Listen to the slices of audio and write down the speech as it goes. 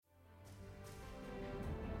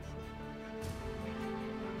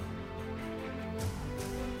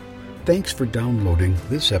Thanks for downloading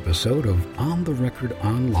this episode of On the Record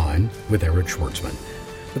Online with Eric Schwartzman,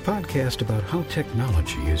 the podcast about how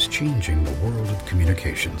technology is changing the world of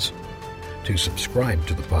communications. To subscribe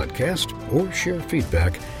to the podcast or share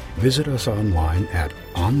feedback, visit us online at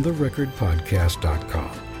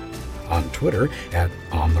ontherecordpodcast.com, on Twitter at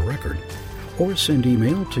ontherecord, or send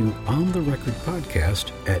email to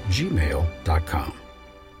ontherecordpodcast@gmail.com.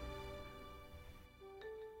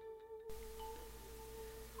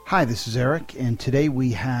 Hi, this is Eric, and today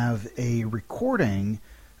we have a recording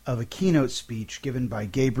of a keynote speech given by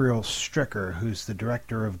Gabriel Stricker, who's the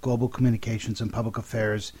Director of Global Communications and Public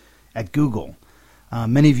Affairs at Google.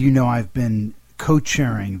 Many of you know I've been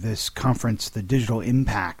co-chairing this conference, the Digital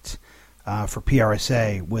Impact for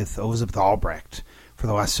PRSA, with Elizabeth Albrecht for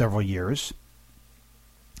the last several years.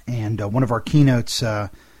 And one of our keynotes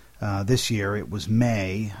this year, it was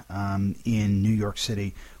May in New York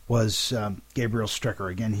City, was Gabriel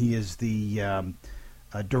Stricker. Again, he is the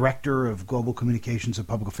Director of Global Communications and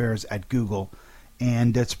Public Affairs at Google,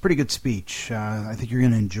 and it's a pretty good speech. I think you're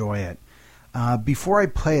going to enjoy it. Before I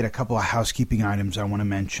play it, a couple of housekeeping items I want to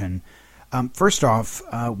mention. First off,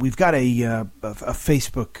 we've got a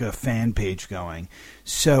Facebook fan page going,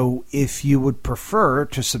 so if you would prefer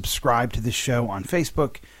to subscribe to the show on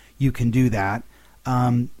Facebook, you can do that.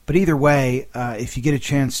 But either way, if you get a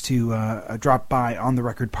chance to drop by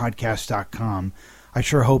ontherecordpodcast.com, I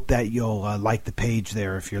sure hope that you'll like the page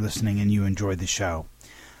there if you're listening and you enjoy the show.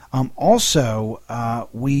 Also,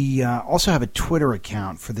 we also have a Twitter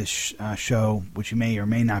account for this show, which you may or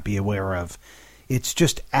may not be aware of. It's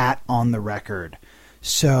just at On The Record.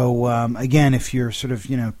 So, again, if you're sort of,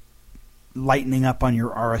 lightening up on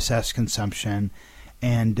your RSS consumption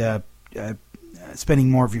and spending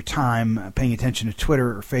more of your time paying attention to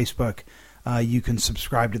Twitter or Facebook, you can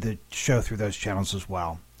subscribe to the show through those channels as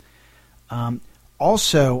well.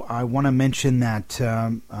 Also, I want to mention that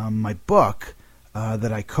my book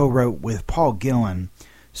that I co-wrote with Paul Gillen,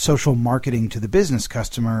 Social Marketing to the Business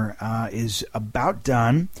Customer, is about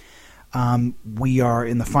done. We are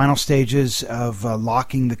in the final stages of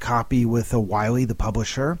locking the copy with Wiley, the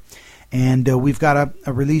publisher. And we've got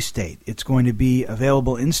a release date. It's going to be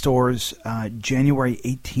available in stores January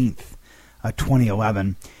 18th,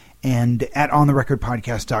 2011. And at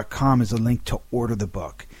ontherecordpodcast.com is a link to order the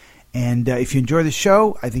book. And if you enjoy the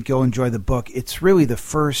show, I think you'll enjoy the book. It's really the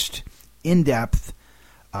first in-depth,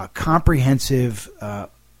 comprehensive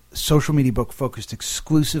social media book focused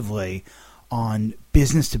exclusively on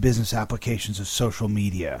business-to-business applications of social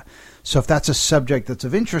media. So if that's a subject that's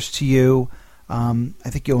of interest to you, I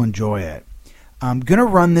think you'll enjoy it. I'm going to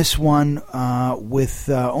run this one with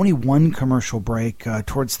only one commercial break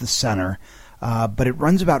towards the center, but it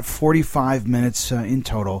runs about 45 minutes in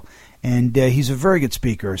total, and he's a very good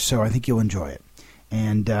speaker, so I think you'll enjoy it.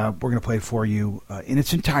 And we're going to play it for you in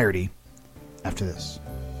its entirety after this.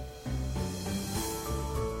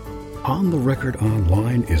 On the Record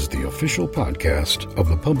Online is the official podcast of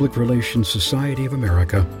the Public Relations Society of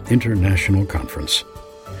America International Conference.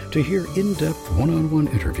 To hear in-depth one-on-one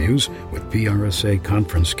interviews with PRSA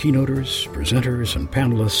conference keynoters, presenters, and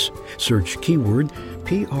panelists, search keyword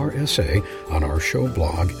PRSA on our show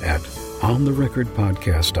blog at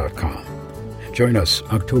ontherecordpodcast.com. Join us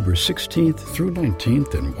October 16th through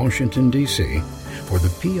 19th in Washington, D.C. for the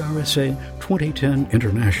PRSA 2010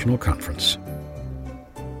 International Conference.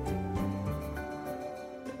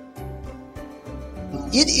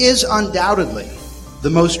 It is undoubtedly the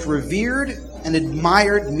most revered and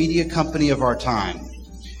admired media company of our time.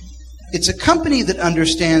 It's a company that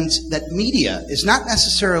understands that media is not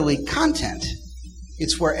necessarily content.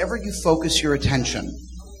 It's wherever you focus your attention.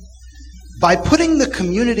 By putting the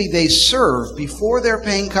community they serve before their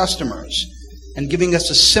paying customers and giving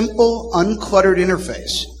us a simple, uncluttered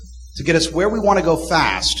interface to get us where we want to go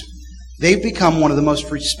fast, they've become one of the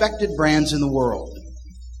most respected brands in the world.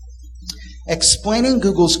 Explaining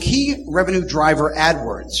Google's key revenue driver,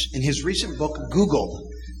 AdWords, in his recent book, Googled,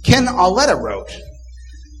 Ken Auletta wrote,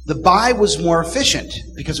 "The buy was more efficient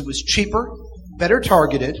because it was cheaper, better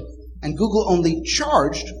targeted, and Google only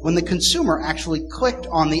charged when the consumer actually clicked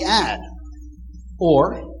on the ad."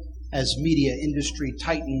 Or, as media industry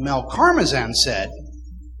titan Mel Karmazin said,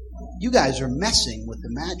 "You guys are messing with the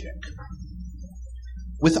magic."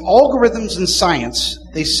 With algorithms and science,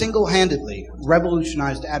 they single-handedly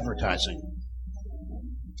revolutionized advertising.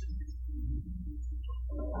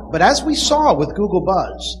 But as we saw with Google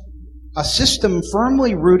Buzz, a system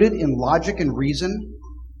firmly rooted in logic and reason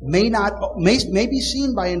may be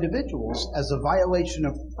seen by individuals as a violation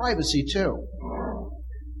of privacy too.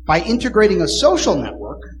 By integrating a social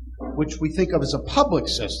network, which we think of as a public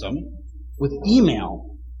system, with email,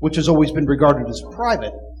 which has always been regarded as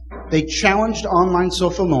private, they challenged online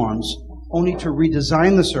social norms only to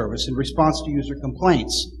redesign the service in response to user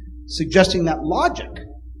complaints, suggesting that logic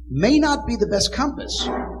may not be the best compass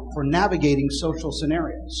for navigating social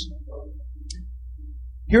scenarios.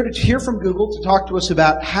 Here to hear from Google to talk to us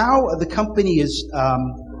about how the company is,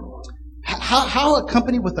 how a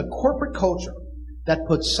company with a corporate culture that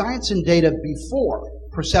puts science and data before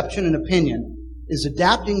perception and opinion is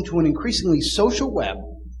adapting to an increasingly social web,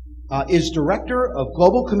 is Director of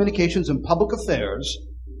Global Communications and Public Affairs,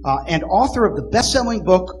 and author of the best-selling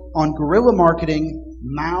book on guerrilla marketing,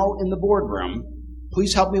 Mao in the Boardroom.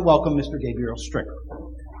 Please help me welcome Mr. Gabriel Stricker.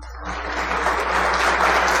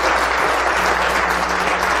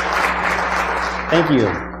 Thank you.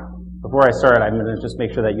 Before I start, I'm going to just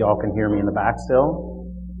make sure that you all can hear me in the back still.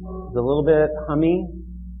 It's a little bit hummy.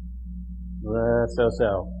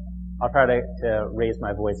 So. I'll try to raise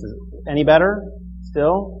my voice. Any better?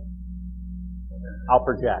 Still? I'll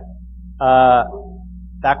project.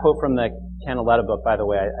 That quote from the Ken Auletta book, by the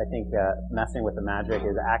way, I think messing with the magic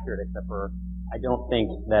is accurate, except for I don't think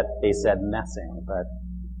that they said messing, but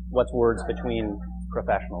what's words between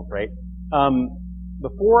professionals, right?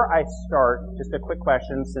 Before I start, just a quick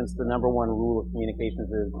question, since the number one rule of communications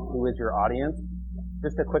is who is your audience?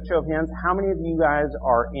 Just a quick show of hands. How many of you guys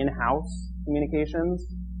are in-house communications?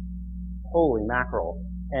 Holy mackerel.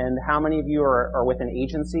 And how many of you are with an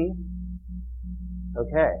agency?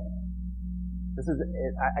 Okay.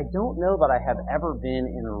 I don't know that I have ever been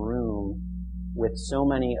in a room with so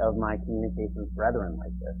many of my communications brethren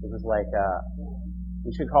like this. This is like,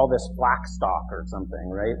 we should call this Blackstock or something,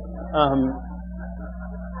 right?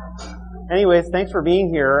 Anyways, thanks for being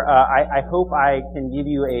here. I hope I can give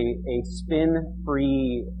you a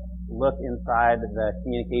spin-free look inside the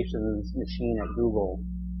communications machine at Google.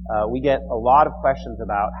 We get a lot of questions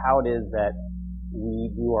about how it is that we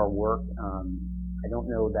do our work. I don't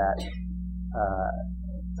know that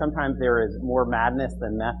sometimes there is more madness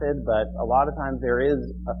than method, but a lot of times there is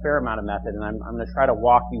a fair amount of method, and I'm going to try to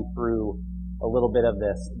walk you through a little bit of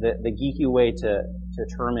this. The geeky way to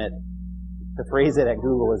term it, to phrase it at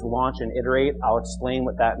Google, is launch and iterate. I'll explain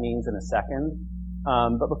what that means in a second.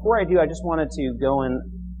 But before I do, I just wanted to go in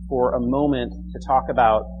for a moment to talk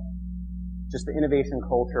about just the innovation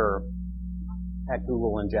culture at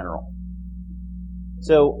Google in general.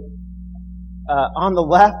 So, on the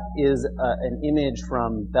left is an image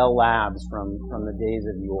from Bell Labs from the days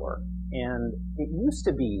of yore. And it used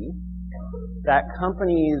to be that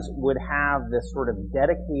companies would have this sort of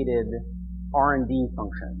dedicated R&D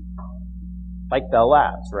function, like Bell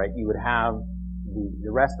Labs, right? You would have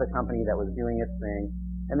the rest of the company that was doing its thing,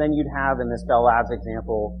 and then you'd have, in this Bell Labs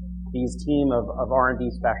example, these team of R&D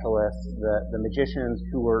specialists, the magicians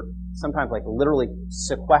who were sometimes like literally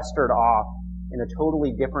sequestered off in a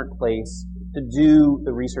totally different place to do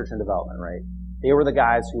the research and development, right? They were the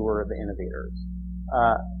guys who were the innovators.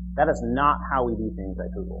 That is not how we do things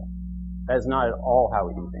at Google. That is not at all how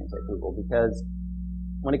we do things at Google, because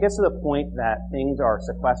when it gets to the point that things are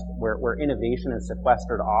sequestered, where innovation is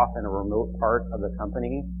sequestered off in a remote part of the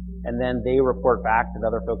company, and then they report back to the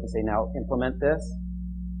other folks and say, now implement this.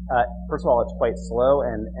 First of all, it's quite slow,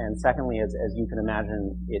 and secondly, as you can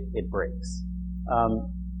imagine, it breaks.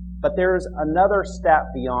 But there's another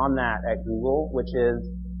step beyond that at Google, which is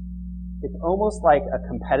it's almost like a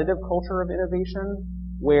competitive culture of innovation,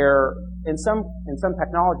 where in some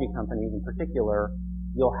technology companies in particular,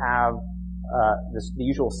 you'll have the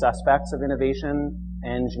usual suspects of innovation,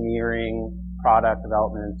 engineering, product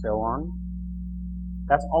development, and so on.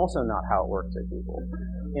 That's also not how it works at Google.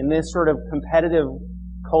 In this sort of competitive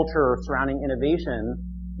culture surrounding innovation,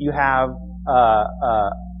 you have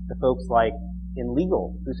the folks like in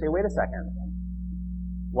legal who say, wait a second,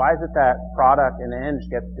 why is it that product and eng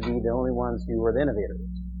gets to be the only ones who are the innovators?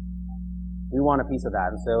 We want a piece of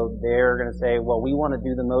that. And so they're going to say, well, we want to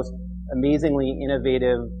do the most amazingly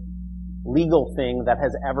innovative legal thing that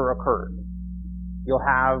has ever occurred. You'll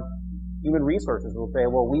have human resources will say,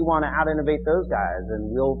 well, we want to out-innovate those guys,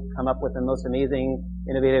 and we'll come up with the most amazing,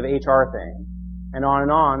 innovative HR thing. And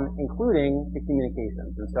on, including the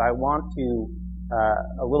communications. And so I want to,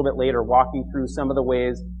 a little bit later, walk you through some of the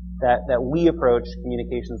ways that we approach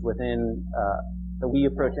communications within, that we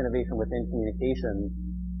approach innovation within communications,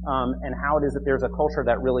 and how it is that there's a culture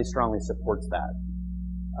that really strongly supports that.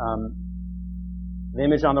 The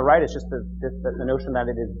image on the right is just the notion that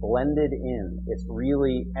it is blended in. It's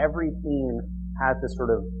really, every team has this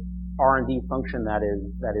sort of R&D function that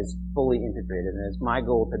is fully integrated. And it's my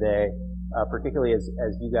goal today, particularly as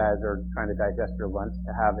you guys are trying to digest your lunch,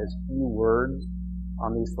 to have as few words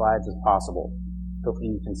on these slides as possible.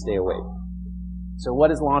 Hopefully you can stay awake. So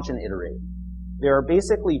what is launch and iterate? There are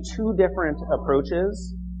basically two different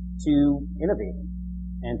approaches to innovating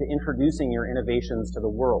and to introducing your innovations to the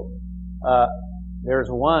world. There's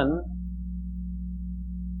one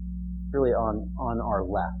really on our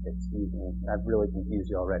left. Excuse me, I've really confused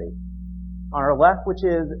you already. On our left, which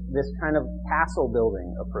is this kind of castle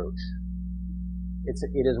building approach.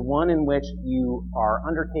 It is one in which you are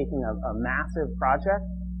undertaking a massive project,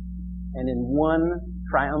 and in one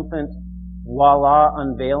triumphant voila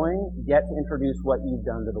unveiling, get to introduce what you've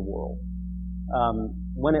done to the world.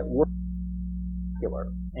 When it works,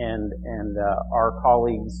 and our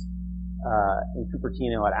colleagues in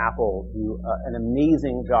Cupertino at Apple do an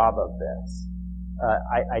amazing job of this.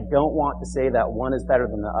 I don't want to say that one is better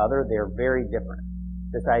than the other. They're very different.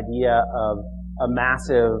 This idea of a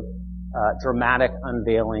massive, dramatic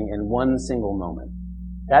unveiling in one single moment.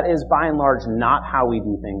 That is, by and large, not how we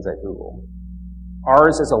do things at Google.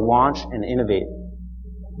 Ours is a launch and innovate.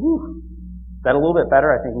 Whew. Is that a little bit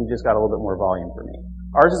better? I think we just got a little bit more volume for me.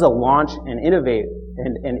 Ours is a launch and innovate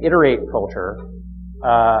and iterate culture,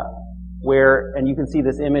 where, and you can see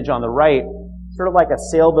this image on the right, sort of like a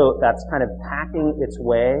sailboat that's kind of tacking its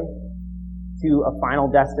way to a final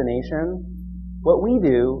destination. What we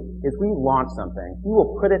do is we launch something. We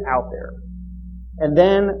will put it out there. And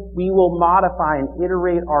then we will modify and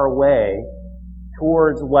iterate our way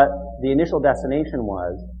towards what the initial destination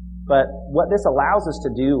was. But what this allows us to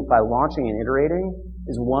do by launching and iterating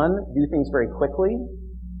is, one, do things very quickly,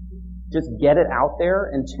 just get it out there,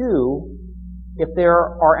 and two, if there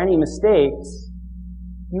are any mistakes,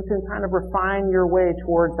 you can kind of refine your way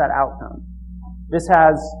towards that outcome. This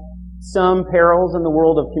has some perils in the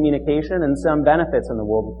world of communication and some benefits in the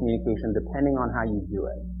world of communication, depending on how you do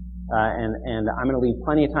it. And I'm going to leave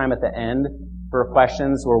plenty of time at the end for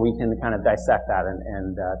questions where we can kind of dissect that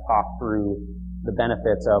and talk through the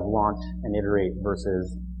benefits of launch and iterate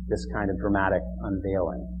versus this kind of dramatic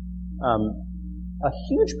unveiling. A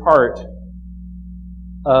huge part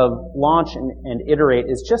of launch and iterate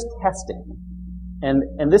is just testing.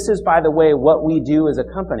 And this is, by the way, what we do as a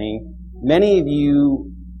company. Many of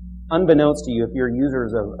you, unbeknownst to you, if you're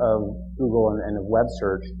users of Google and of web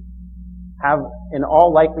search, have in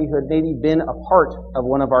all likelihood maybe been a part of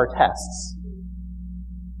one of our tests.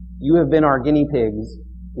 You have been our guinea pigs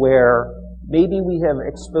where maybe we have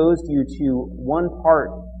exposed you to one part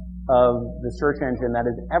of the search engine that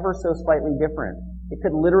is ever so slightly different. It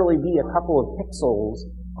could literally be a couple of pixels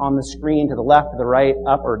on the screen to the left, to the right,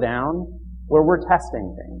 up or down, where we're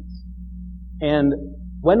testing things. And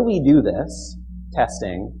when we do this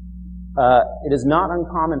testing, it is not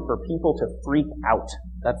uncommon for people to freak out.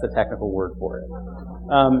 That's the technical word for it.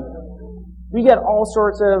 We get all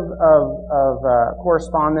sorts of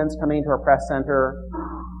correspondence coming into our press center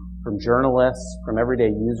from journalists, from everyday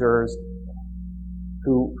users,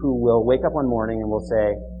 who will wake up one morning and will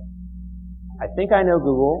say, I think I know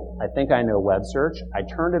Google, I think I know web search, I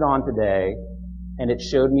turned it on today, and it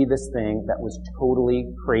showed me this thing that was totally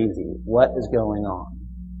crazy. What is going on?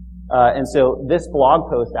 And so this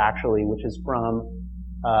blog post actually, which is from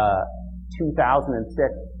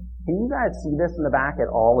 2006, can you guys see this in the back at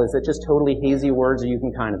all? Is it just totally hazy words, or you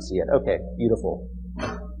can kind of see it? Okay, beautiful.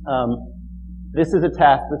 This is a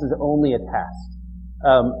test. This is only a test.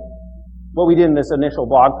 What we did in this initial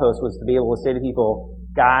blog post was to be able to say to people,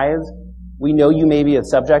 guys, we know you may be a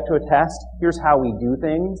subject to a test. Here's how we do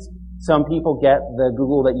things. Some people get the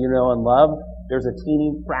Google that you know and love. There's a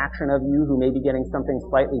teeny fraction of you who may be getting something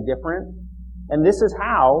slightly different. And this is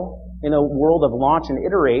how, in a world of launch and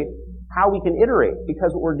iterate, how we can iterate. Because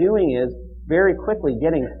what we're doing is very quickly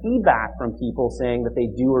getting feedback from people saying that they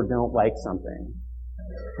do or don't like something.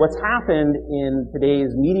 What's happened in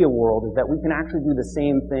today's media world is that we can actually do the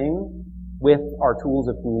same thing with our tools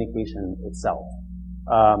of communication itself.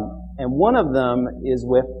 And one of them is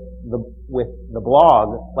with the blog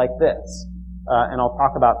like this. And I'll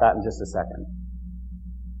talk about that in just a second.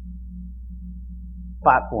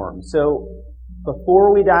 Platform. So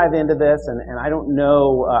before we dive into this, and I don't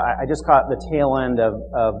know, I just caught the tail end of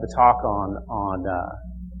the talk on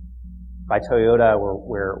by Toyota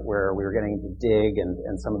where we were getting into Dig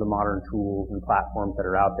and some of the modern tools and platforms that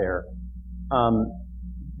are out there.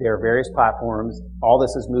 There are various platforms. All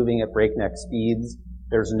this is moving at breakneck speeds.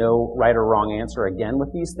 There's no right or wrong answer again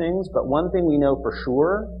with these things, but one thing we know for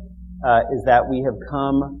sure is that we have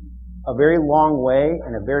come a very long way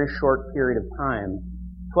in a very short period of time.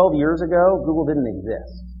 12 years ago, Google didn't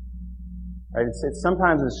exist. Right?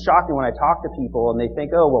 Sometimes it's shocking when I talk to people and they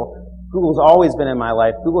think, oh, well, Google's always been in my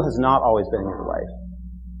life. Google has not always been in your life.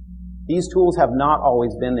 These tools have not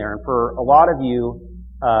always been there. And for a lot of you,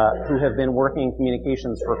 who have been working in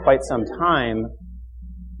communications for quite some time,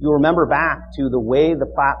 you'll remember back to the way the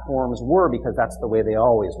platforms were because that's the way they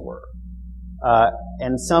always were.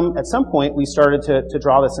 And at some point, we started to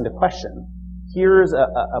draw this into question. Here's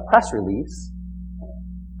a press release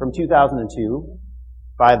from 2002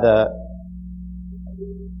 by the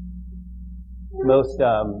most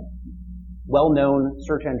well-known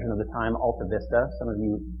search engine of the time, Alta Vista. Some of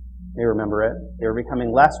you may remember it. They were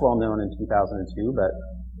becoming less well-known in 2002, but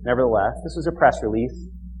nevertheless, this was a press release.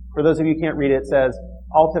 For those of you who can't read it, it says,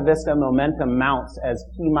 Alta Vista momentum mounts as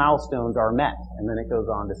key milestones are met. And then it goes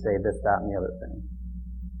on to say this, that, and the other thing.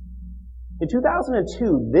 In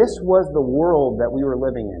 2002, this was the world that we were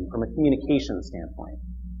living in from a communication standpoint.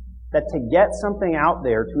 That to get something out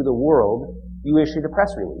there to the world, you issued a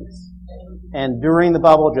press release. And during the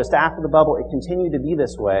bubble, just after the bubble, it continued to be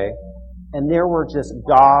this way. And there were just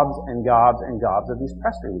gobs and gobs and gobs of these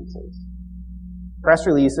press releases. Press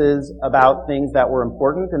releases about things that were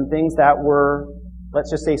important and things that were,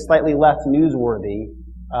 let's just say, slightly less newsworthy,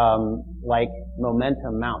 like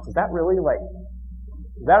momentum mounts. Is that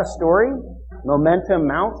a story? Momentum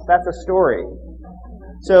mounts? That's a story.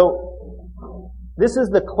 So, this is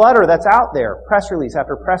the clutter that's out there. Press release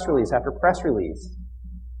after press release after press release.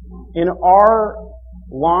 In our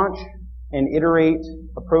launch and iterate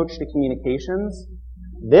approach to communications,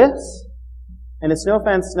 this, and it's no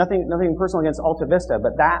offense, nothing personal against Alta Vista,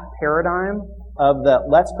 but that paradigm of the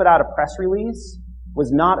let's put out a press release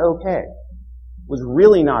was not okay. Was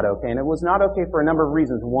really not okay. And it was not okay for a number of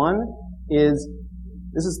reasons. One is,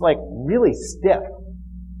 this is like really stiff.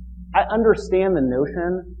 I understand the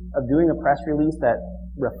notion of doing a press release that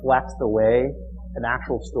reflects the way an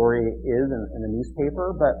actual story is in the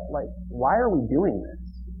newspaper, but like, why are we doing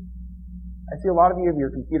this? I see a lot of you have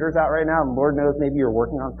your computers out right now, and Lord knows maybe you're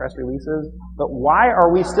working on press releases, but why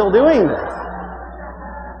are we still doing this?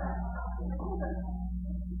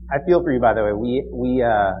 I feel for you, by the way. We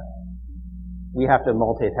have to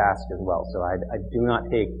multitask as well, so I do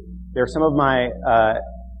not take. There are some of my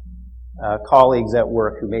colleagues at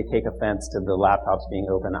work who may take offense to the laptops being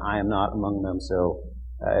open. I am not among them, so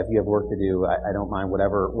if you have work to do, I don't mind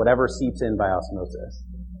whatever seeps in by osmosis.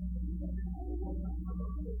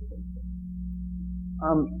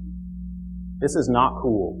 This is not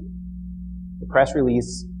cool. The press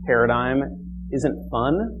release paradigm isn't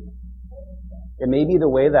fun. It may be the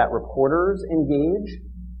way that reporters engage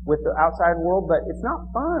with the outside world, but it's not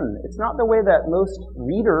fun. It's not the way that most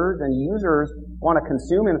readers and users want to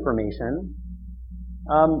consume information.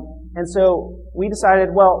 And so we decided,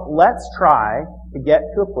 well, let's try to get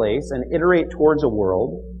to a place and iterate towards a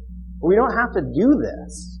world where we don't have to do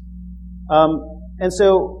this. And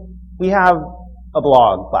so we have a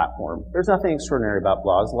blog platform. There's nothing extraordinary about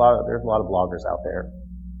blogs. There's a lot of bloggers out there.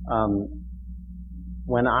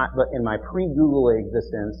 But in my pre-Google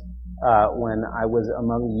existence, when I was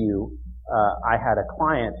among you, I had a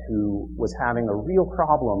client who was having a real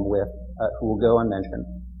problem with, who will go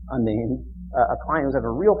unnamed, a client who was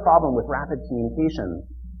having a real problem with rapid communication,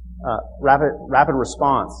 rapid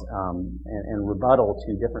response, and rebuttal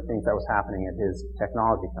to different things that was happening at his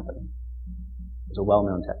technology company. It was a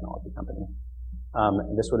well-known technology company.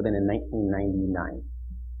 This would have been in 1999.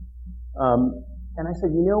 And I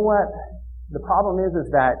said, you know what? The problem is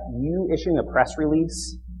that you issuing a press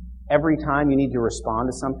release every time you need to respond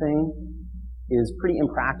to something is pretty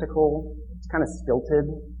impractical. It's kind of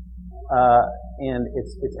stilted. And it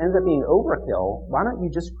ends up being overkill. Why don't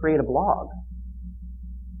you just create a blog?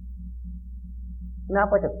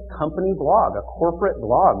 Not like a company blog, a corporate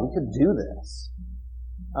blog. We could do this.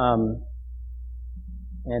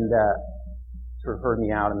 Sort of heard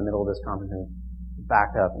me out in the middle of this conference and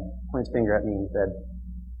backed up and pointed his finger at me and said,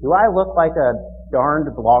 do I look like a darned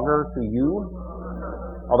blogger to you?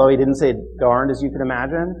 Although he didn't say darned, as you can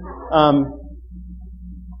imagine.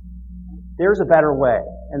 There's a better way.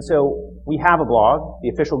 And so we have a blog, the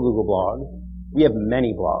official Google blog. We have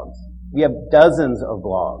many blogs. We have dozens of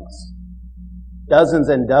blogs. Dozens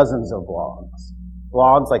and dozens of blogs.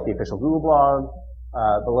 Blogs like the official Google blog.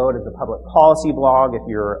 Below it is the public policy blog. If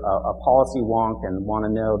you're a policy wonk and want to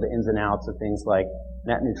know the ins and outs of things like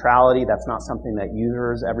net neutrality, that's not something that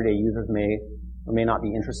everyday users may or may not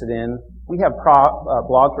be interested in. We have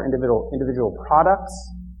blogs for individual products.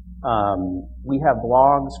 We have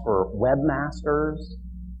blogs for webmasters.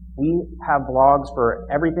 We have blogs for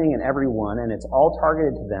everything and everyone, and it's all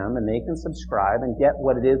targeted to them, and they can subscribe and get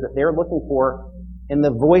what it is that they're looking for in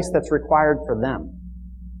the voice that's required for them.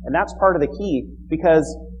 And that's part of the key, because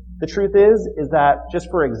the truth is that, just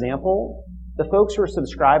for example, the folks who are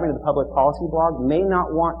subscribing to the public policy blog may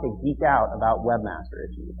not want to geek out about webmaster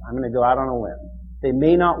issues. I'm going to go out on a limb. They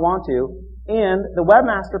may not want to. And the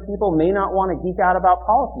webmaster people may not want to geek out about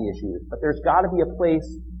policy issues, but there's got to be a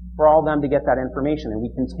place for all of them to get that information. And we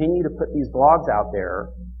continue to put these blogs out there,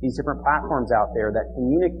 these different platforms out there that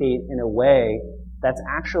communicate in a way that's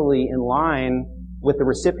actually in line with the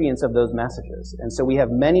recipients of those messages. And so we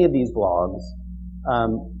have many of these blogs,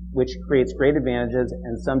 which creates great advantages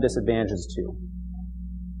and some disadvantages too.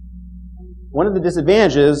 One of the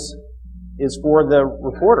disadvantages is for the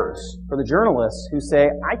reporters, for the journalists who say,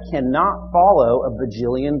 I cannot follow a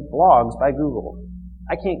bajillion blogs by Google.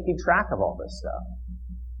 I can't keep track of all this stuff.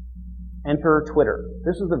 Enter Twitter.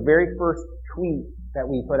 This was the very first tweet that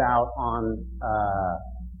we put out on,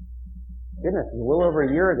 it was a little over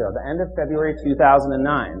a year ago, the end of February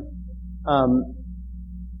 2009.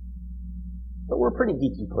 But we're a pretty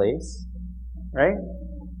geeky place, right?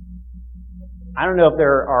 I don't know if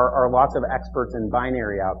there are lots of experts in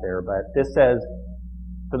binary out there, but this says,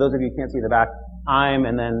 for those of you who can't see the back, I'm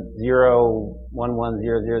and then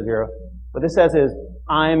 011000. What this says is,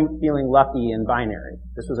 I'm feeling lucky in binary.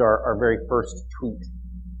 This was our very first tweet.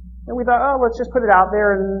 And we thought, let's just put it out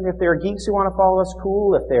there, and if there are geeks who want to follow us,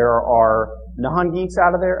 cool. If there are non-geeks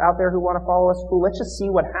out there who want to follow us, cool. Let's just see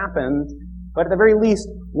what happens. But at the very least,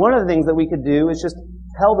 one of the things that we could do is just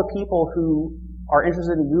tell the people who are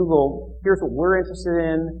interested in Google, here's what we're interested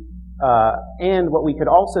in, and what we could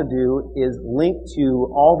also do is link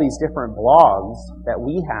to all these different blogs that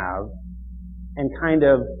we have and kind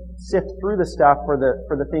of sift through the stuff for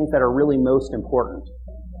the things that are really most important,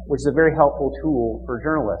 which is a very helpful tool for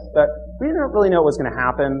journalists. But we didn't really know what was going to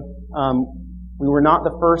happen. We were not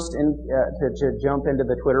the first to jump into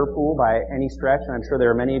the Twitter pool by any stretch, and I'm sure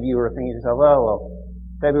there are many of you who are thinking to yourself,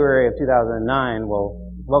 February of 2009,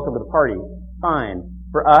 welcome to the party. Fine.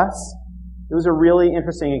 For us, it was a really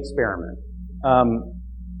interesting experiment. I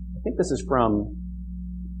think this is from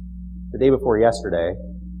the day before yesterday.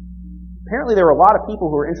 Apparently there were a lot of people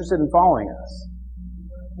who were interested in following us.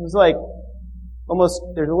 It was like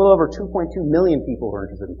there's a little over 2.2 million people who are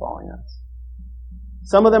interested in following us.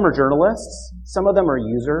 Some of them are journalists. Some of them are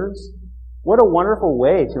users. What a wonderful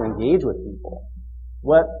way to engage with people.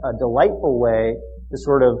 What a delightful way to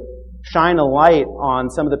sort of shine a light on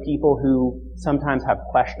some of the people who sometimes have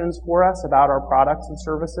questions for us about our products and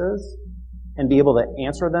services and be able to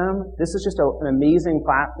answer them. This is just an amazing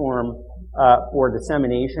platform for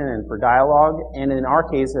dissemination and for dialogue, and in our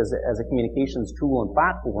case, as a communications tool and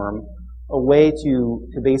platform, a way to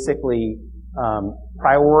basically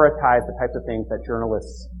prioritize the types of things that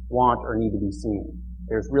journalists want or need to be seen.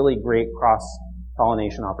 There's really great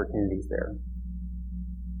cross-pollination opportunities there.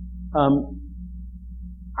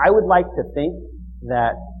 I would like to think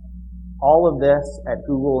that all of this at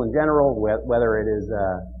Google in general, whether it is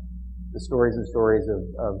the stories and stories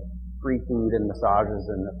of free food and massages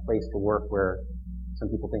and a place to work where some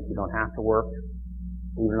people think you don't have to work,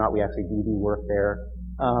 believe it or not, we actually do work there.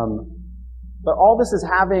 But all this is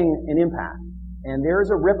having an impact, and there is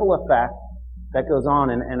a ripple effect that goes on,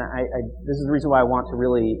 and this is the reason why I want to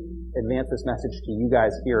really advance this message to you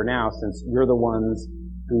guys here now, since you're the ones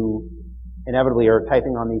who inevitably are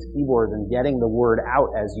typing on these keyboards and getting the word out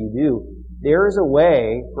as you do. There is a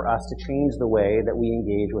way for us to change the way that we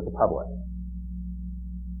engage with the public.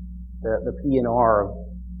 The P&R of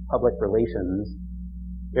public relations,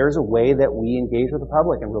 there's a way that we engage with the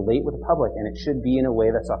public and relate with the public, and it should be in a way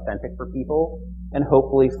that's authentic for people and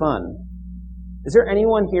hopefully fun. Is there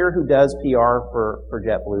anyone here who does PR for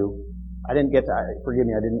JetBlue? Forgive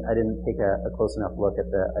me, I didn't take a close enough look at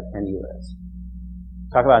the attendee list.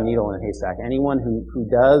 Talk about a needle in a haystack. Anyone who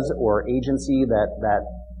does, or agency that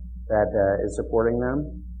is supporting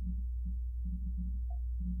them?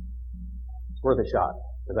 It's worth a shot,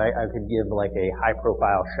 because I could give like a high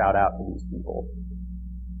profile shout out to these people.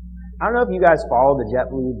 I don't know if you guys follow the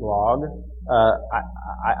JetBlue blog.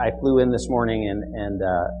 I flew in this morning and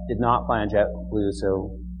did not fly on JetBlue,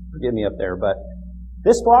 so forgive me up there, but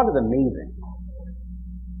this blog is amazing.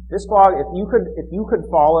 This blog, if you could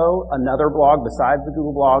follow another blog besides the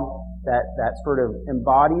Google blog that sort of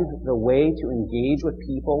embodies the way to engage with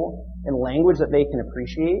people in language that they can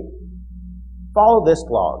appreciate, follow this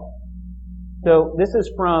blog. So this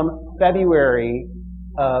is from February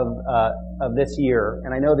of this year,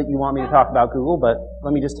 and I know that you want me to talk about Google, but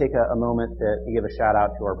let me just take a moment to give a shout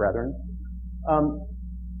out to our brethren.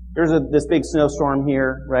 There's this big snowstorm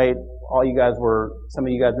here, right? Some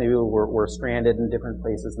of you guys maybe were stranded in different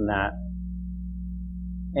places than that.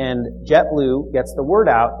 And JetBlue gets the word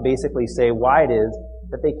out to basically say why it is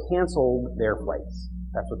that they canceled their flights.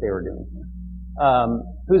 That's what they were doing.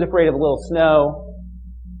 Who's afraid of a little snow?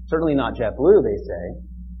 Certainly not JetBlue, they say.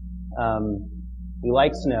 We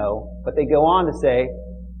like snow, but they go on to say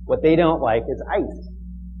what they don't like is ice.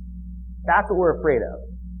 That's what we're afraid of.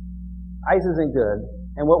 Ice isn't good.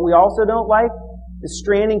 And what we also don't like is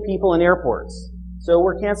stranding people in airports. So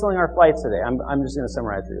we're canceling our flights today. I'm just going to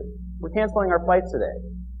summarize for you. We're canceling our flights today.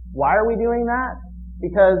 Why are we doing that?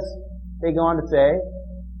 Because they go on to say,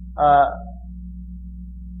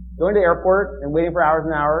 going to the airport and waiting for hours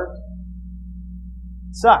and hours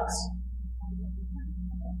sucks.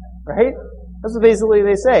 Right? That's what basically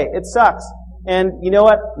they say. It sucks. And you know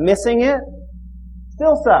what? Missing it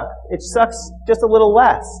still sucks. It sucks just a little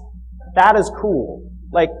less. That is cool.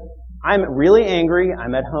 Like, I'm really angry.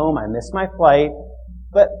 I'm at home. I missed my flight.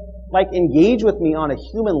 But, like, engage with me on a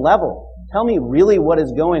human level. Tell me really what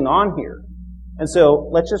is going on here. And so,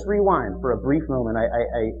 let's just rewind for a brief moment. I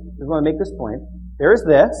just want to make this point. There's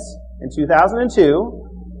this in 2002.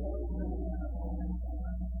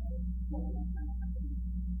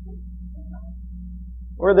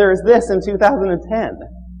 Or there's this in 2010.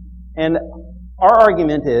 And our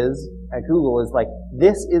argument is, at Google, is like,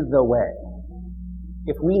 this is the way.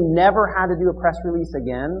 If we never had to do a press release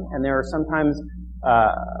again, and there are sometimes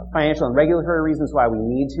financial and regulatory reasons why we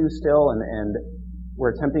need to still, and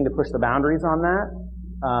we're attempting to push the boundaries on that,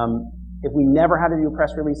 if we never had to do a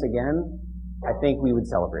press release again, I think we would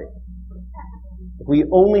celebrate. If we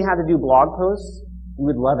only had to do blog posts, we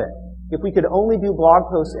would love it. If we could only do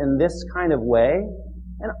blog posts in this kind of way,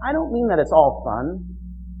 and I don't mean that it's all fun.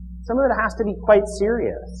 Some of it has to be quite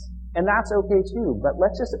serious. And that's okay too, but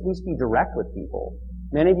let's just at least be direct with people.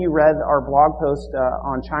 Many of you read our blog post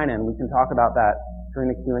on China, and we can talk about that during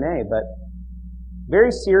the Q&A, but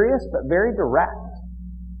very serious, but very direct.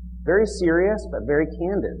 Very serious, but very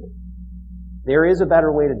candid. There is a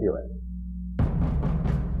better way to do it.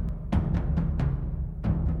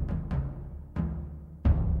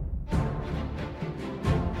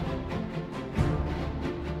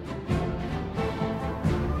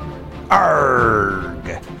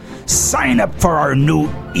 Arg! Sign up for our new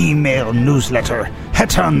email newsletter at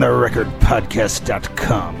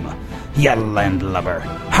ontherecordpodcast.com. Ya landlubber.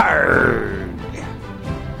 Arg!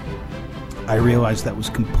 I realized that was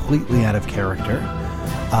completely out of character,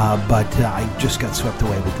 but I just got swept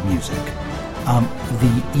away with the music.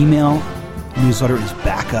 The email newsletter is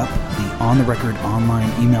back up. The On the Record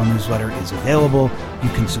online email newsletter is available. You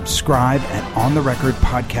can subscribe at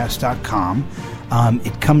ontherecordpodcast.com.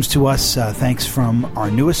 It comes to us thanks from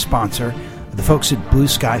our newest sponsor, the folks at Blue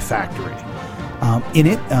Sky Factory. In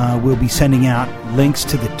it, we'll be sending out links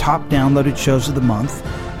to the top downloaded shows of the month,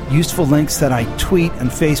 useful links that I tweet on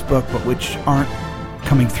Facebook, but which aren't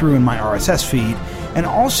coming through in my RSS feed. And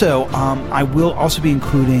also, I will also be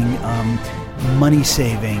including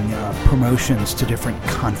money-saving promotions to different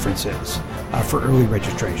conferences for early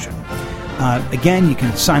registration. Again, you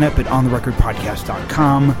can sign up at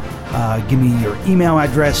ontherecordpodcast.com. Give me your email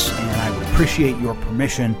address, and I would appreciate your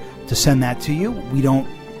permission to send that to you. We don't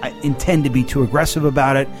intend to be too aggressive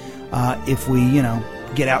about it. If we,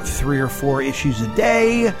 get out 3 or 4 issues a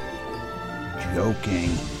day,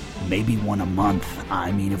 joking, maybe 1 a month.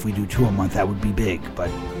 I mean, if we do 2 a month, that would be big,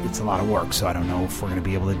 but it's a lot of work, so I don't know if we're going to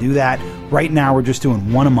be able to do that. Right now, we're just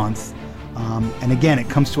doing 1 a month. And again, it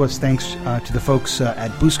comes to us thanks to the folks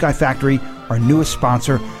at Blue Sky Factory, our newest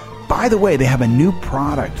sponsor. By the way, they have a new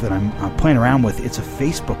product that I'm playing around with. It's a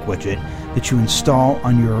Facebook widget that you install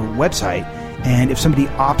on your website, and if somebody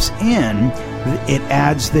opts in, it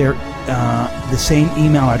adds their the same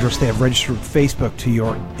email address they have registered with Facebook to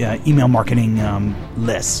your email marketing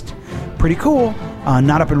list. Pretty cool.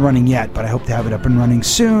 Not up and running yet, but I hope to have it up and running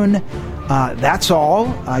soon. That's all.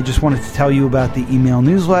 I just wanted to tell you about the email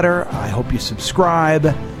newsletter. I hope you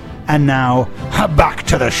subscribe. And now, back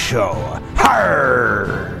to the show.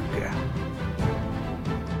 Harg!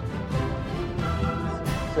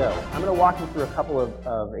 So, I'm going to walk you through a couple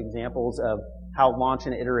of examples of how launch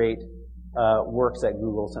and iterate works at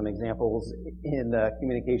Google. Some examples in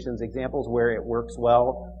communications, examples where it works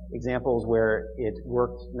well, examples where it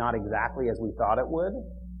worked not exactly as we thought it would.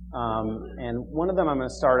 And one of them I'm going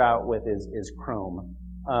to start out with is Chrome.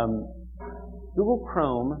 Google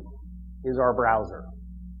Chrome is our browser.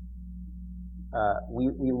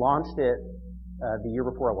 We launched it the year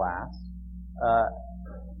before last.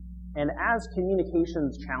 And as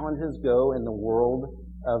communications challenges go in the world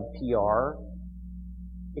of PR,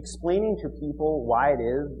 explaining to people why it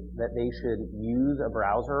is that they should use a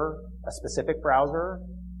browser, a specific browser,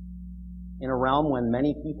 in a realm when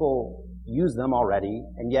many people use them already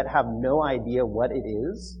and yet have no idea what it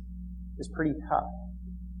is pretty tough.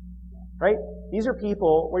 Right? These are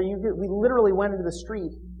people where we literally went into the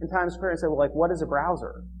street in Times Square and said, well, like, what is a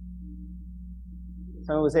browser?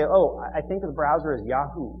 Someone would say, oh, I think of the browser as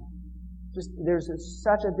Yahoo. There's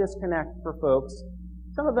such a disconnect for folks.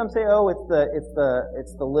 Some of them say, oh, it's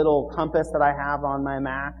the little compass that I have on my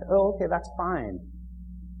Mac. Oh, okay, that's fine.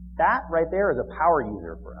 That right there is a power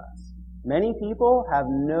user for us. Many people have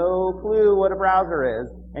no clue what a browser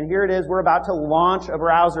is, and here it is, we're about to launch a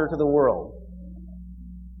browser to the world.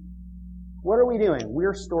 What are we doing?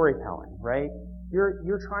 We're storytelling, right?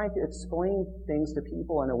 You're trying to explain things to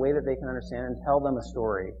people in a way that they can understand and tell them a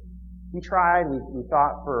story. We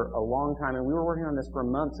thought for a long time, and we were working on this for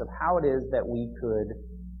months, of how it is that we could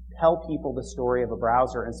tell people the story of a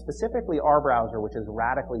browser, and specifically our browser, which is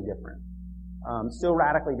radically different. So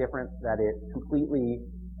radically different that it completely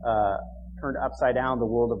turned upside down the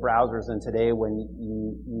world of browsers. And today, when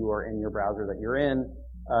you are in your browser that you're in,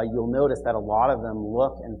 you'll notice that a lot of them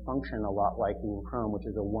look and function a lot like Google Chrome, which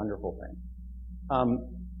is a wonderful thing.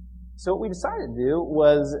 So what we decided to do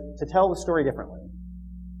was to tell the story differently.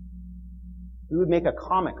 We would make a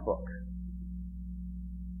comic book.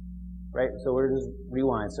 Right? So we're just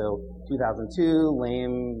rewind. So 2002,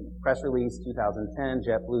 lame press release. 2010,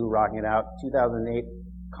 JetBlue rocking it out. 2008,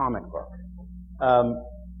 comic book.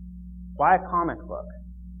 Why a comic book?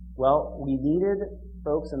 Well, we needed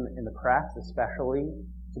folks in the press especially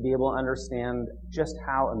to be able to understand just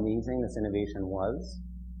how amazing this innovation was.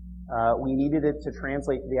 We needed it to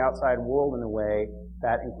translate to the outside world in a way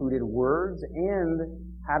that included words and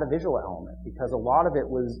had a visual element, because a lot of it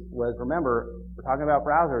was remember, we're talking about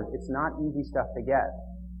browsers, it's not easy stuff to get.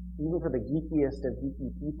 Even for the geekiest of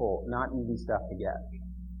geeky people, not easy stuff to get.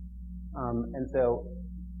 And so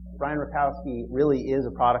Brian Rakowski really is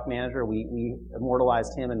a product manager. We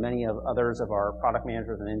immortalized him and many of others of our product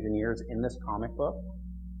managers and engineers in this comic book.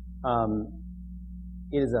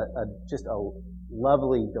 It is just a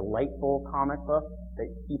lovely, delightful comic book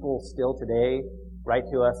that people still today write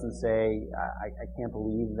to us and say, I can't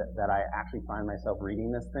believe that I actually find myself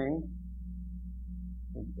reading this thing.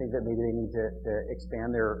 I think that maybe they need to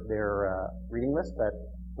expand their reading list, but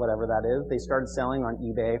whatever that is. They started selling on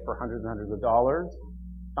eBay for hundreds and hundreds of dollars.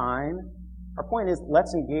 Fine. Our point is,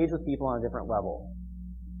 let's engage with people on a different level.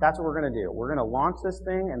 That's what we're going to do. We're going to launch this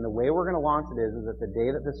thing, and the way we're going to launch it is that the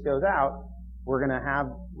day that this goes out, we're going to have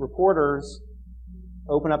reporters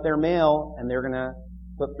open up their mail, and they're going to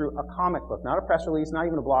flip through a comic book. Not a press release, not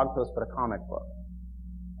even a blog post, but a comic book.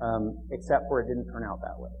 Except for it didn't turn out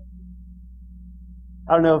that way.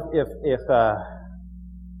 I don't know if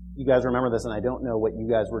you guys remember this, and I don't know what you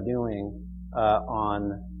guys were doing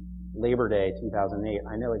on Labor Day 2008.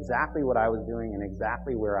 I know exactly what I was doing and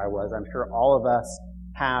exactly where I was. I'm sure all of us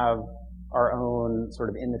have our own sort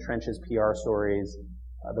of in the trenches PR stories,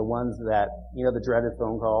 the ones that, the dreaded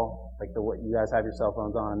phone call, like what you guys have your cell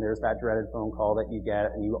phones on, and there's that dreaded phone call that you get,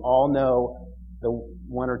 and you all know the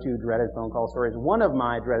one or two dreaded phone call stories. One of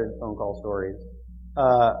my dreaded phone call stories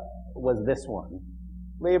was this one.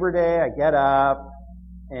 Labor Day, I get up,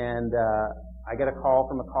 and I get a call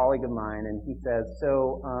from a colleague of mine, and he says,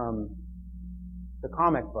 so, the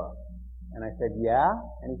comic book. And I said, yeah?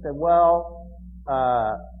 And he said, well,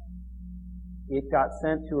 it got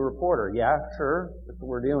sent to a reporter. Yeah, sure, that's what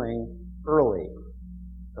we're doing, early.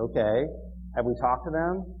 Okay. Have we talked to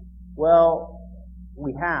them? Well,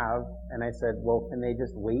 we have. And I said, well, can they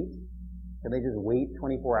just wait? Can they just wait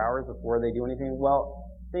 24 hours before they do anything? Well,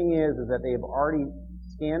 thing is that they've already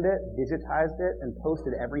scanned it, digitized it, and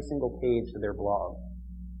posted every single page to their blog.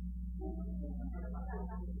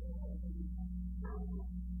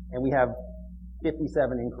 And we have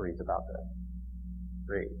 57 inquiries about this.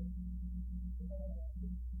 Great.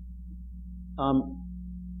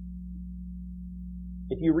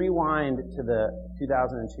 If you rewind to the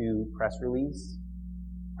 2002 press release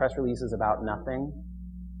is about nothing.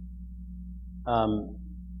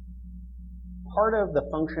 Part of the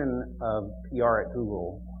function of PR at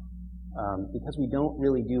Google, because we don't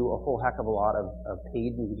really do a whole heck of a lot of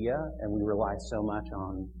paid media, and we rely so much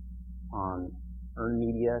on earned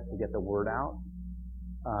media to get the word out,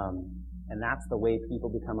 and that's the way people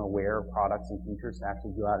become aware of products and features to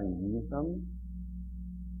actually go out and use them.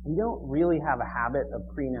 We don't really have a habit of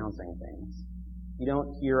pre-announcing things. You don't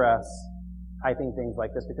hear us typing things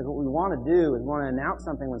like this, because what we want to do is we want to announce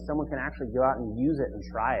something when someone can actually go out and use it and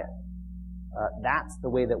try it. That's the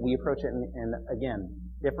way that we approach it, and again,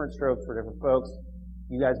 different strokes for different folks.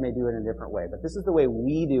 You guys may do it in a different way, but this is the way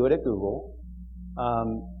we do it at Google.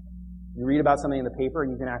 You read about something in the paper,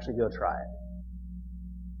 and you can actually go try it.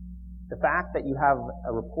 The fact that you have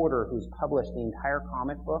a reporter who's published the entire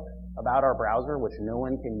comic book about our browser, which no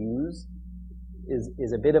one can use,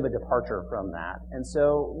 is a bit of a departure from that. And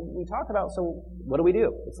so we talked about, so what do we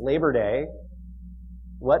do? It's Labor Day.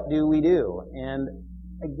 What do we do? And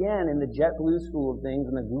again, in the JetBlue school of things,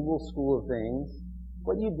 in the Google school of things,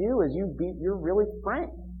 what you do is you're really frank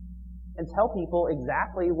and tell people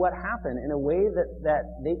exactly what happened in a way that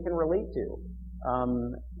they can relate to.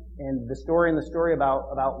 And the story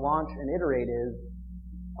about launch and iterate is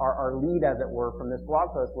our lead, as it were, from this blog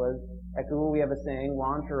post was, at Google we have a saying,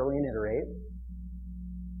 launch early and iterate.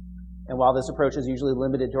 And while this approach is usually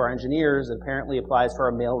limited to our engineers, it apparently applies to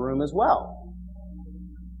our mailroom as well.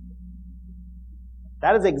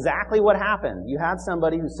 That is exactly what happened. You had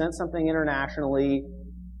somebody who sent something internationally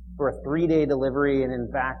for a 3-day delivery, and in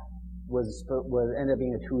fact was ended up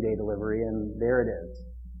being a 2-day delivery, and there it is.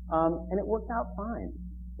 And it worked out fine.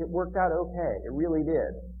 It worked out okay. It really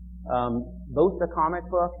did. Both the comic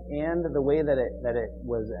book and the way that it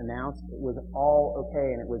was announced, it was all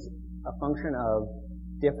okay, and it was a function of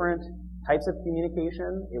different types of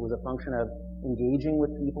communication. It was a function of engaging with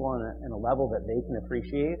people on a level that they can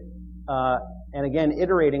appreciate. And again,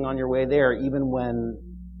 iterating on your way there, even when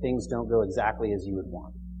things don't go exactly as you would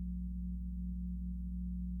want.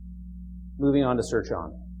 Moving on to Search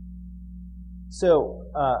On. So,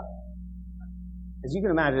 as you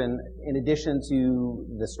can imagine, in addition to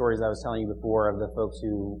the stories I was telling you before of the folks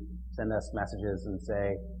who send us messages and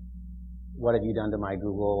say, what have you done to my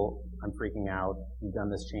Google? I'm freaking out. You've done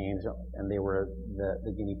this change. And they were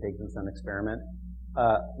the guinea pigs in some experiment.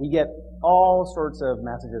 We get all sorts of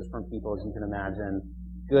messages from people, as you can imagine,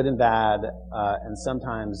 good and bad, and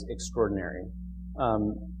sometimes extraordinary.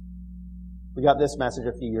 We got this message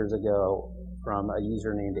a few years ago from a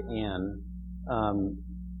user named Anne.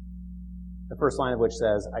 The first line of which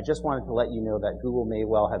says, I just wanted to let you know that Google may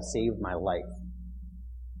well have saved my life.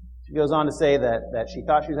 She goes on to say that she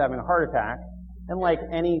thought she was having a heart attack, and like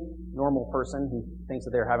any normal person who thinks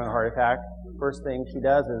that they're having a heart attack, first thing she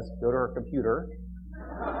does is go to her computer.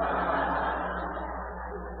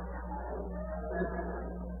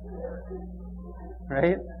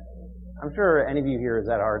 Right? I'm sure any of you here has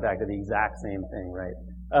had a heart attack did the exact same thing, right?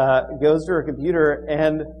 Goes to her computer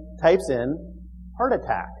and types in heart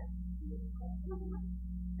attack.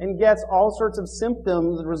 And gets all sorts of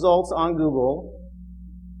symptoms and results on Google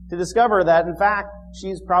to discover that, in fact,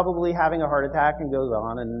 she's probably having a heart attack, and goes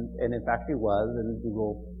on, and in fact she was, and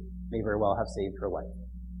Google may very well have saved her life.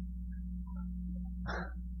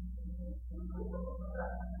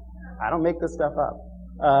 I don't make this stuff up.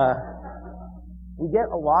 We get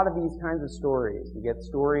a lot of these kinds of stories. We get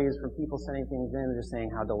stories from people sending things in and just saying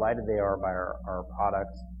how delighted they are by our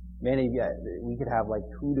products. We could have like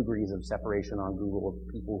 2 degrees of separation on Google of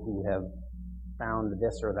people who have found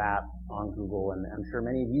this or that on Google, and I'm sure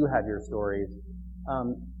many of you have your stories.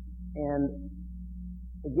 And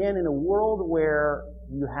again, in a world where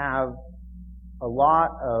you have a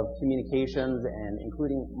lot of communications and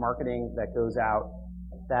including marketing that goes out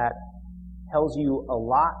that tells you a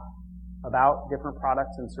lot about different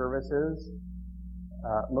products and services,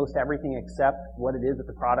 most everything except what it is that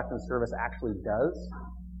the product and service actually does,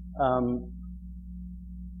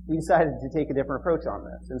 we decided to take a different approach on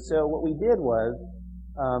this. And so what we did was,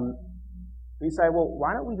 we decided, well,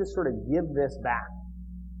 why don't we just sort of give this back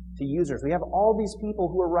to users? We have all these people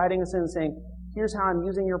who are writing us in saying, here's how I'm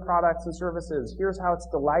using your products and services. Here's how it's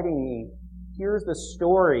delighting me. Here's the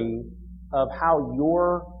story of how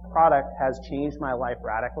your product has changed my life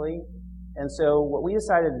radically. And so what we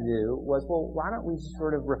decided to do was, well, why don't we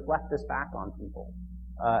sort of reflect this back on people?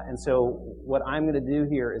 And so what I'm going to do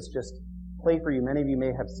here is just play for you. Many of you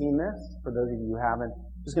may have seen this. For those of you who haven't,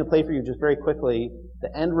 I'm just going to play for you just very quickly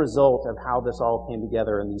the end result of how this all came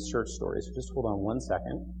together in these search stories. So just hold on 1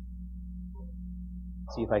 second.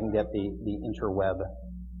 See if I can get the interweb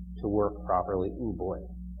to work properly. Ooh, boy.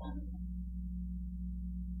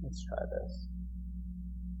 Let's try this.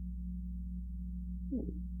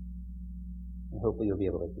 And hopefully you'll be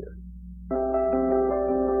able to hear.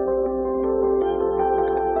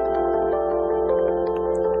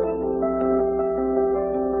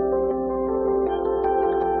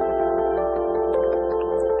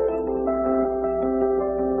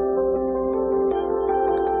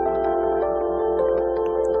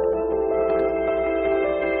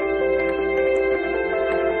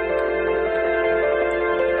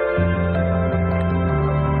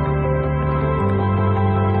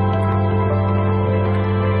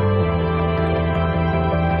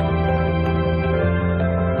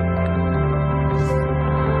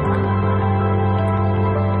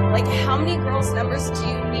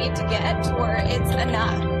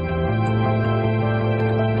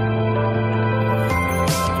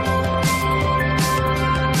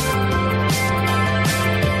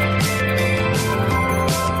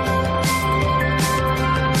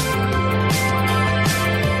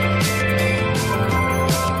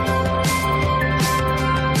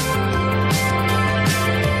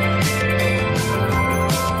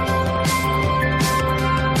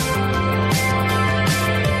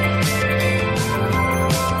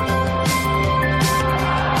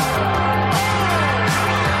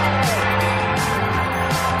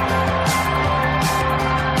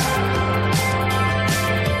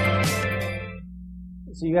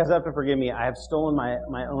 guys have to forgive me. I have stolen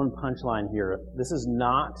my own punchline here. This is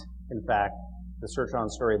not, in fact, the Search On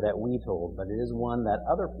story that we told, but it is one that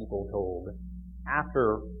other people told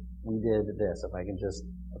after we did this, if I can just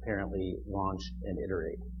apparently launch and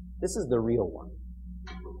iterate. This is the real one.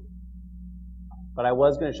 But I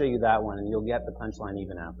was going to show you that one, and you'll get the punchline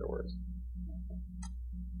even afterwards.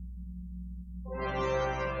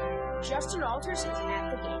 Justin Alters is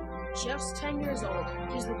at the game. Just 10 years old.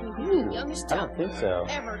 He's looking to be the youngest I don't think so.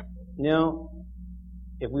 ever. You know,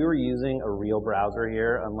 if we were using a real browser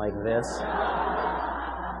here, unlike this,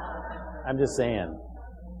 I'm just saying.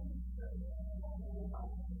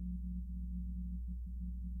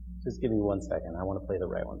 Just give me 1 second. I want to play the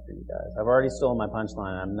right one for you guys. I've already stolen my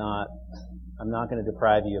punchline. I'm not going to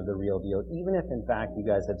deprive you of the real deal, even if in fact you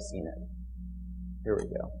guys have seen it. Here we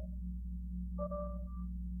go.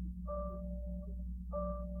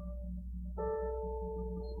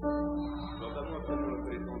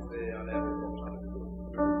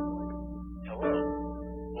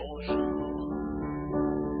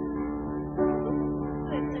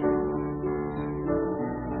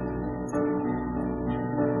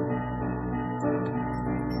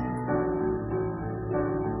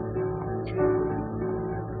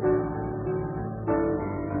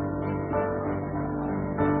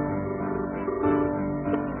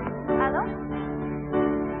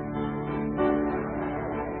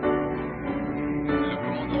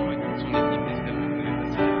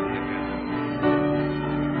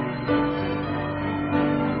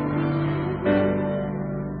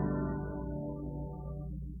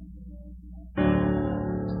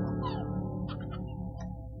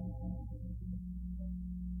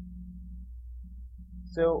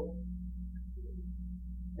 So,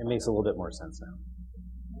 it makes a little bit more sense now.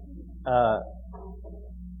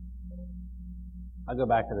 I'll go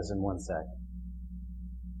back to this in 1 sec.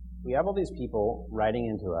 We have all these people writing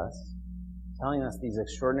into us, telling us these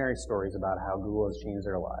extraordinary stories about how Google has changed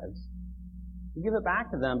their lives. We give it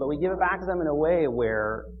back to them, but we give it back to them in a way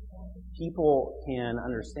where people can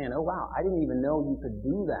understand, oh wow, I didn't even know you could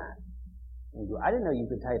do that. I didn't know you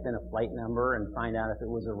could type in a flight number and find out if it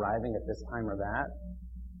was arriving at this time or that.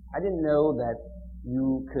 I didn't know that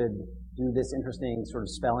you could do this interesting sort of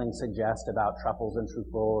spelling suggest about truffles and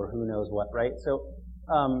truffle or who knows what, right? So,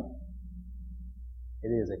 it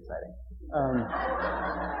is exciting.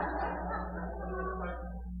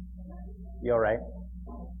 You all right?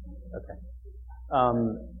 Okay.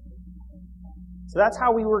 So that's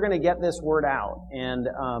how we were going to get this word out, and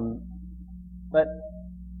but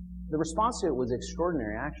the response to it was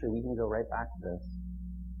extraordinary. Actually, we can go right back to this.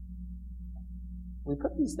 We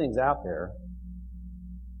put these things out there.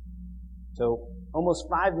 So almost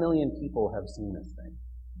 5 million people have seen this thing.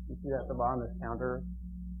 You see that at the bottom of this counter?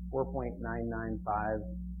 4.995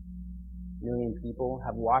 million people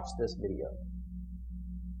have watched this video.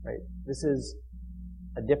 Right? This is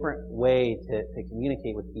a different way to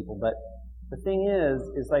communicate with people, but the thing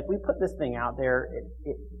is like we put this thing out there,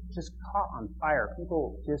 it just caught on fire.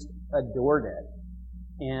 People just adored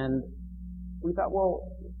it. And we thought, well,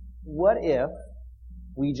 what if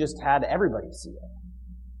we just had everybody see it?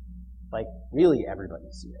 Like, really everybody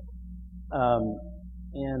see it.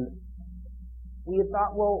 And we had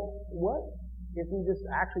thought, well, what if we just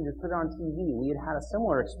actually just put it on TV? We had a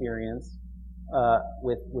similar experience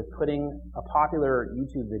with putting a popular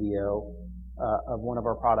YouTube video of one of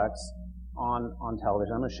our products on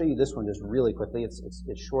television. I'm going to show you this one just really quickly. It's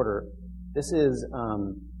shorter. This is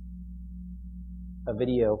a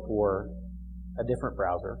video for a different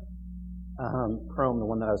browser, Chrome, the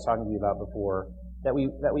one that I was talking to you about before, that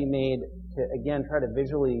we made to again try to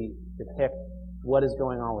visually depict what is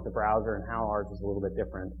going on with the browser and how ours is a little bit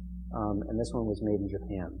different. And this one was made in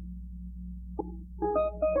Japan.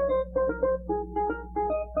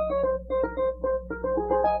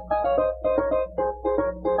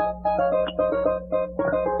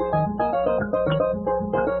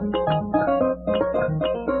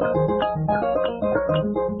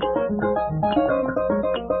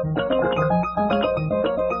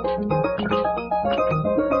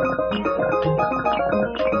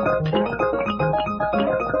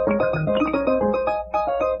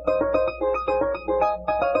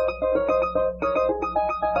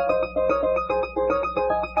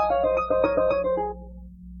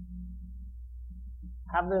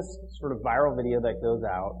 Have this sort of viral video that goes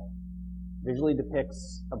out, visually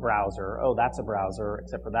depicts a browser. Oh, that's a browser,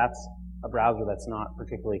 except for that's a browser that's not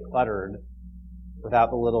particularly cluttered.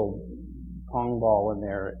 Without the little pong ball in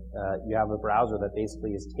there, you have a browser that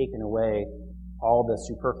basically has taken away all the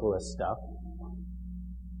superfluous stuff.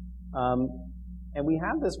 And we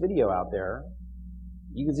have this video out there.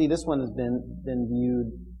 You can see this one has been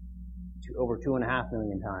viewed over 2.5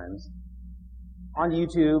 million times. On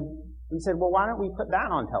YouTube, we said, well, why don't we put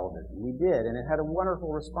that on television? We did, and it had a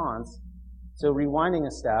wonderful response. So rewinding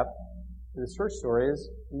a step to the search stories,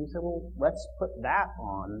 we said, well, let's put that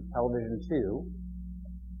on television too.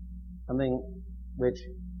 Something which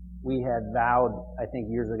we had vowed, I think,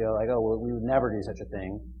 years ago, like, oh, well, we would never do such a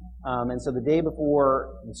thing. And so the day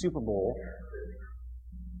before the Super Bowl,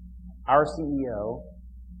 our CEO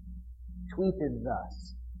tweeted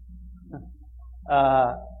thus.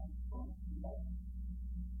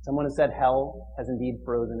 Someone has said hell has indeed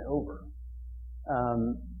frozen over.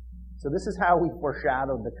 So this is how we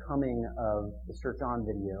foreshadowed the coming of the Search On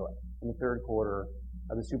video in the third quarter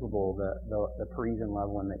of the Super Bowl, the Parisian Love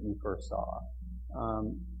one that you first saw.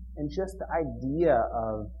 And just the idea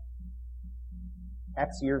of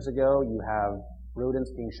X years ago, you have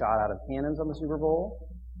rodents being shot out of cannons on the Super Bowl,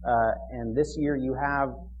 and this year you have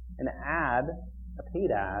an ad, a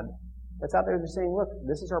paid ad, that's out there just saying, look,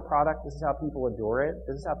 this is our product, this is how people adore it,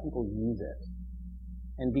 this is how people use it.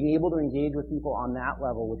 And being able to engage with people on that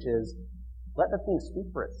level, which is, let the thing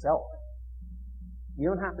speak for itself. You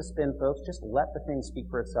don't have to spin, folks, just let the thing speak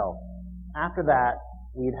for itself. After that,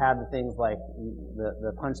 we'd had the things like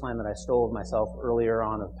the punchline that I stole of myself earlier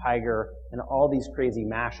on of Tiger and all these crazy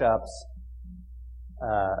mashups.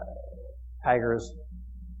 Tiger's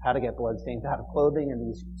How to Get Bloodstains Out of Clothing, and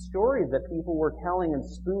these stories that people were telling and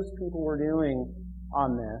spoofs people were doing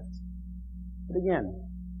on this. But again,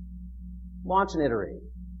 launch and iterate,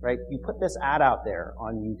 right? You put this ad out there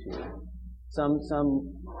on YouTube, some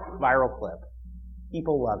viral clip.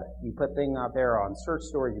 People love it. You put things out there on search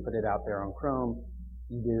stories, you put it out there on Chrome.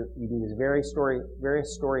 You do this various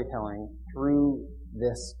storytelling through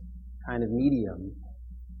this kind of medium.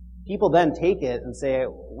 People then take it and say,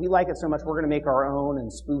 we like it so much, we're going to make our own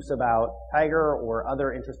and spoofs about Tiger or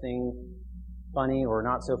other interesting, funny or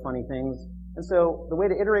not so funny things. And so the way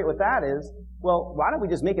to iterate with that is, well, why don't we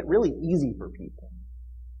just make it really easy for people?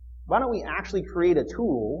 Why don't we actually create a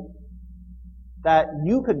tool that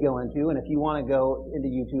you could go into, and if you want to go into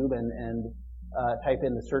YouTube and type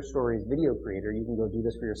in the search stories video creator, you can go do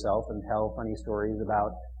this for yourself and tell funny stories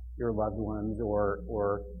about your loved ones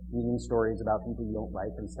or mean stories about people you don't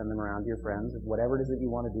like and send them around to your friends, whatever it is that you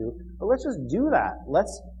want to do. But let's just do that.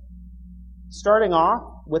 Starting off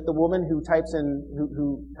with the woman who types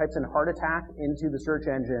in heart attack into the search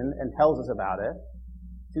engine and tells us about it,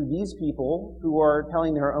 to these people who are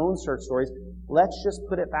telling their own search stories, let's just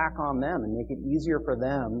put it back on them and make it easier for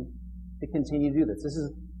them to continue to do this. This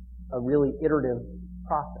is a really iterative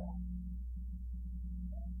process.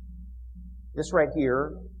 This right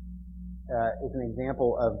here is an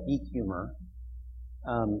example of geek humor.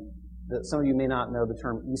 Some of you may not know the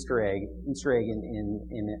term Easter egg. Easter egg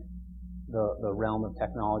in the realm of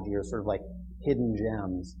technology are sort of like hidden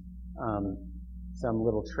gems. Some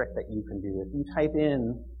little trick that you can do. If you type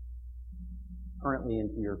in currently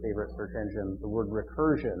into your favorite search engine the word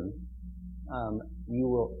recursion, you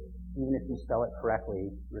will, even if you spell it correctly,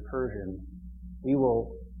 recursion, we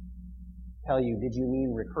will tell you, did you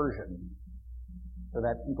mean recursion? So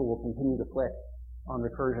that people will continue to click on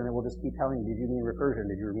recursion and we'll just keep telling you, did you mean recursion?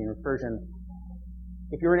 Did you mean recursion?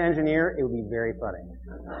 If you're an engineer, it would be very funny.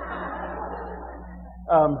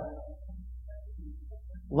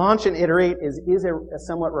 Launch and iterate is a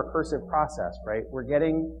somewhat recursive process, right? We're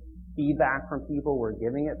getting feedback from people, we're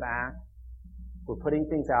giving it back, we're putting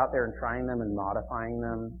things out there and trying them and modifying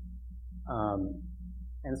them.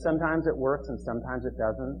 And sometimes it works and sometimes it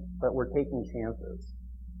doesn't, but we're taking chances.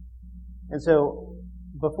 And so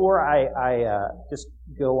before I just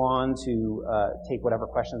go on to take whatever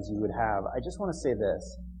questions you would have, I just want to say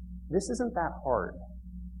this. This isn't that hard.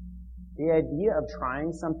 The idea of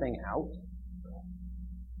trying something out,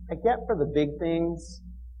 I get for the big things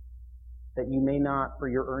that you may not, for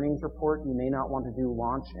your earnings report, you may not want to do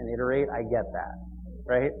launch and iterate. I get that,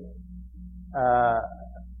 right?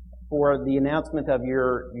 For the announcement of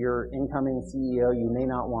your incoming CEO, you may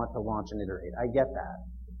not want to launch and iterate. I get that.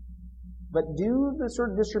 But do the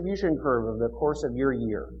sort of distribution curve of the course of your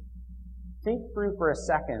year. Think through for a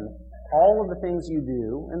second all of the things you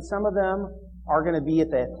do, and some of them are going to be at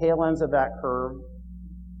the tail ends of that curve,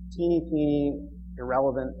 teeny,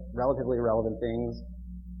 irrelevant, relatively irrelevant things,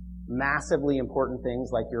 massively important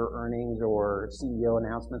things like your earnings or CEO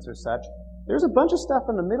announcements or such. There's a bunch of stuff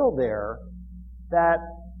in the middle there that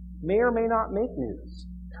may or may not make news.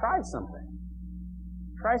 Try something.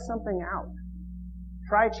 Try something out.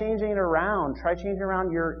 Try changing it around. Try changing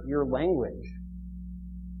around your language.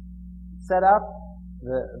 Set up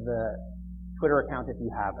the Twitter account if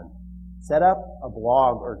you haven't. Set up a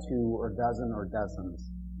blog or two or dozen or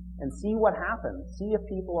dozens and see what happens. See if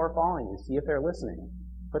people are following you. See if they're listening.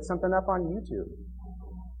 Put something up on YouTube.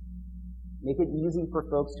 Make it easy for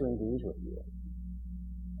folks to engage with you.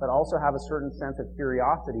 But also have a certain sense of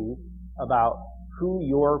curiosity about who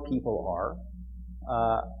your people are,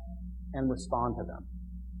 and respond to them.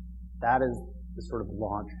 That is the sort of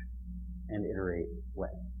launch and iterate way.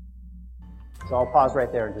 So I'll pause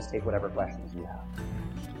right there and just take whatever questions you have.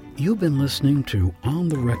 You've been listening to On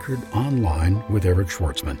the Record Online with Eric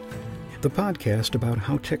Schwartzman, the podcast about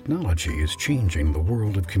how technology is changing the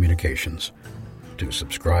world of communications. To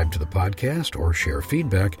subscribe to the podcast or share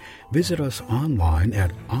feedback, visit us online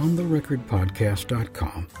at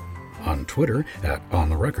ontherecordpodcast.com, on Twitter at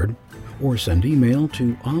ontherecord, or send email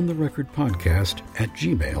to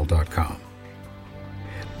ontherecordpodcast@gmail.com.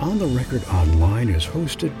 On the Record Online is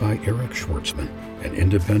hosted by Eric Schwartzman, an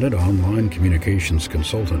independent online communications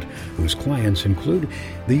consultant whose clients include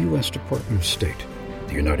the U.S. Department of State,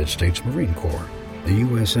 the United States Marine Corps, the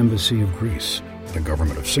U.S. Embassy of Greece, the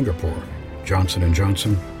Government of Singapore, Johnson &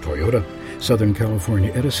 Johnson, Toyota, Southern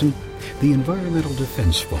California Edison, the Environmental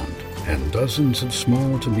Defense Fund, and dozens of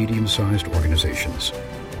small to medium-sized organizations.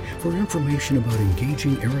 For information about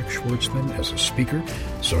engaging Eric Schwartzman as a speaker,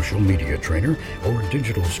 social media trainer, or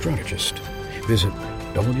digital strategist, visit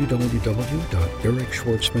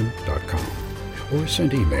www.ericschwartzman.com or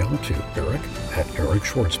send email to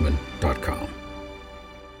eric@ericschwartzman.com.